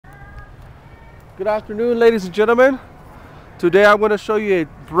Good afternoon, ladies and gentlemen. Today I'm going to show you a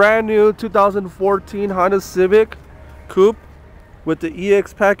brand new 2014 Honda Civic Coupe with the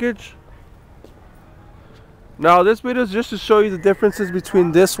EX package. Now this video is just to show you the differences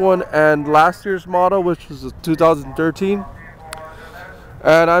between this one and last year's model, which was a 2013.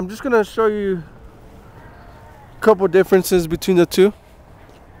 And I'm just going to show you a couple differences between the two.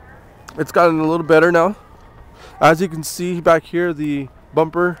 It's gotten a little better now. As you can see back here, the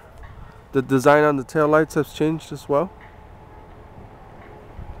bumper, the design on the tail lights has changed as well.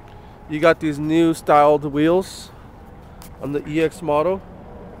 You got these new styled wheels on the EX model,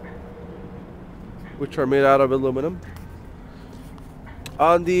 which are made out of aluminum.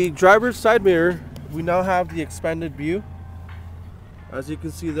 On the driver's side mirror, we now have the expanded view, as you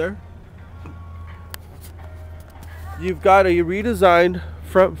can see there. You've got a redesigned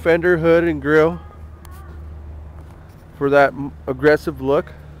front fender, hood, and grille for that aggressive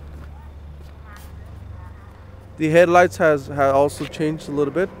look. The headlights has also changed a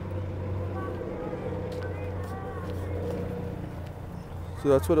little bit. So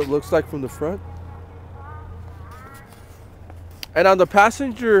that's what it looks like from the front. And on the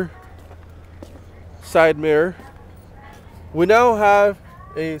passenger side mirror, we now have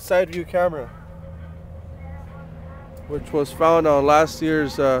a side view camera, which was found on last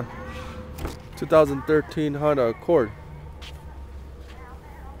year's 2013 Honda Accord.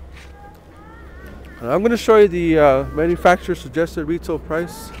 And I'm going to show you the manufacturer suggested retail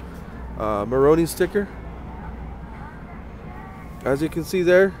price Maroni sticker. As you can see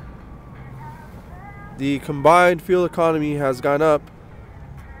there, the combined fuel economy has gone up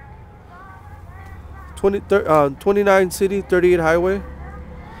 29 city, 38 highway,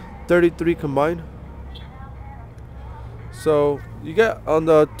 33 combined. So you get on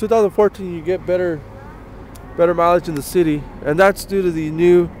the 2014, you get better mileage in the city, and that's due to the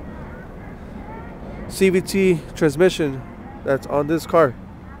new CVT transmission that's on this car.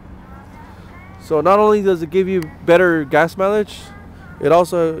 So not only does it give you better gas mileage, it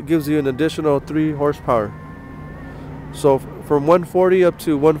also gives you an additional 3 horsepower. So from 140 up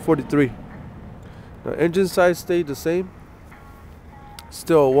to 143. Now engine size stayed the same,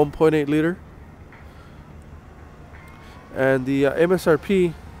 still a 1.8 liter. And the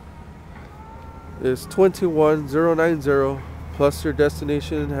MSRP is 21,090 plus your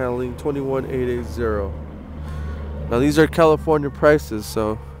destination handling 21,880. Now these are California prices,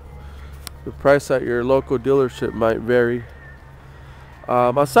 so the price at your local dealership might vary.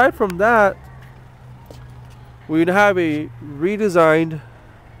 Aside from that, we'd have a redesigned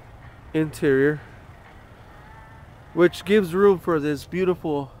interior, which gives room for this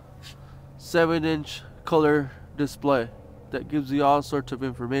beautiful 7-inch color display that gives you all sorts of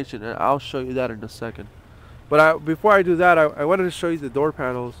information, and I'll show you that in a second. But before I do that, I wanted to show you the door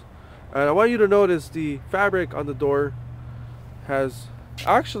panels, and I want you to notice the fabric on the door has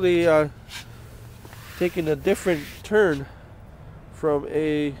actually taken a different turn from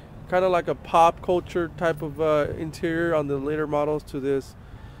a kind of like a pop culture type of interior on the later models to this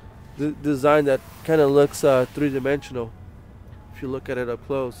design that kind of looks three-dimensional if you look at it up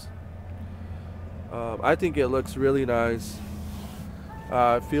close. I think it looks really nice.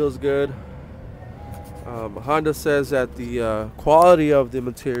 It feels good. Honda says that the quality of the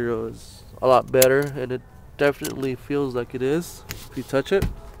material is a lot better, and it definitely feels like it is if you touch it.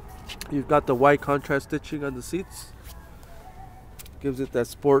 You've got the white contrast stitching on the seats, gives it that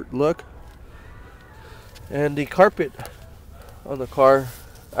sport look, and the carpet on the car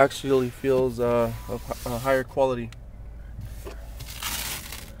actually feels a higher quality.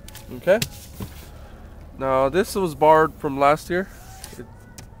 Okay, now this was borrowed from last year.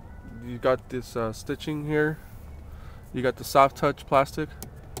 You got this stitching here. You got the soft touch plastic.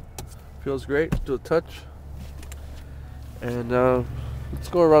 Feels great to the touch. And let's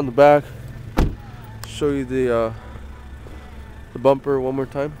go around the back. Show you the bumper one more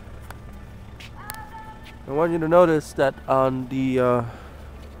time. I want you to notice that on the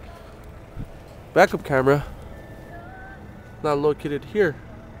backup camera, not located here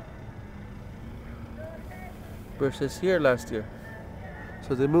versus here last year.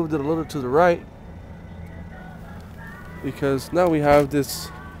 So they moved it a little to the right because now we have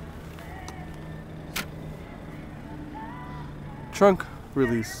this trunk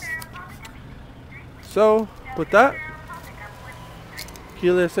release. So with that,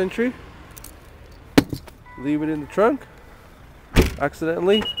 keyless entry, leave it in the trunk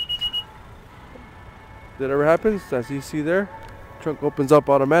accidentally. That ever happens, as you see there, trunk opens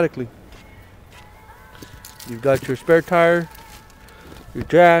up automatically. You've got your spare tire, your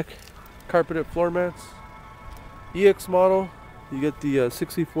jack, carpeted floor mats. EX model, you get the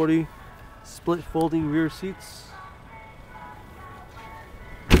 60/40 split folding rear seats.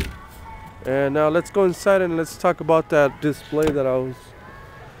 And now let's go inside and let's talk about that display that I was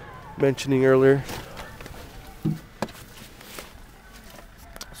mentioning earlier.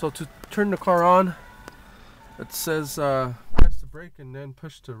 So to turn the car on, it says press the brake and then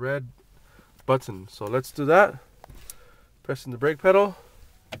push the red button. So let's do that. Pressing the brake pedal,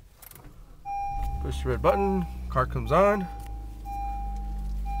 push the red button, car comes on,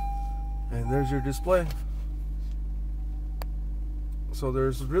 and there's your display. So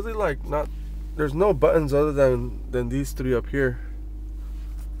there's really like there's no buttons other than these three up here.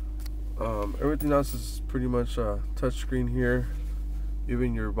 Everything else is pretty much touch screen here.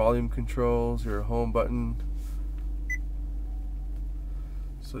 Even your volume controls, your home button.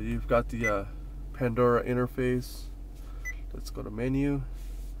 So you've got the Pandora interface. Let's go to menu.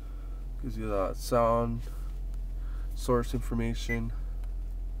 Gives you the sound, source information,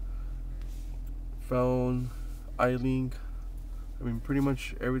 phone, iLink. I mean, pretty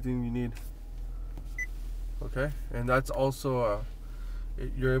much everything you need. Okay, and that's also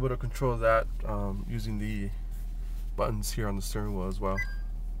you're able to control that using the buttons here on the steering wheel as well.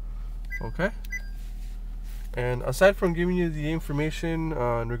 Okay, and aside from giving you the information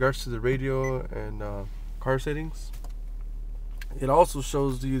in regards to the radio and car settings, it also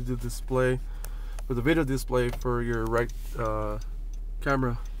shows you the display for the video display for your right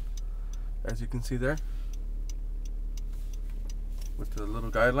camera, as you can see there, with the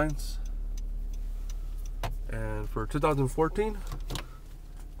little guidelines. And for 2014,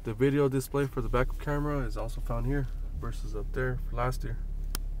 the video display for the backup camera is also found here versus up there for last year.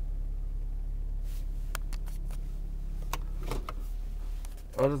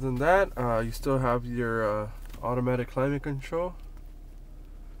 Other than that, you still have your automatic climate control.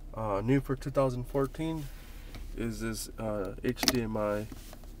 New for 2014 is this HDMI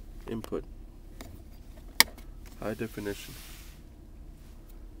input, high definition.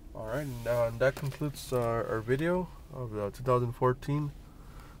 Alright, and that concludes our video of the 2014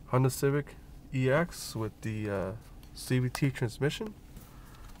 Honda Civic EX with the CVT transmission.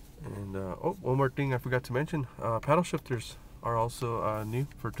 And oh, one more thing I forgot to mention, paddle shifters are also new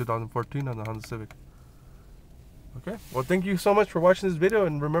for 2014 on the Honda Civic. Okay, well, thank you so much for watching this video,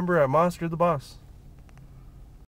 and remember, at Moss, you're the boss.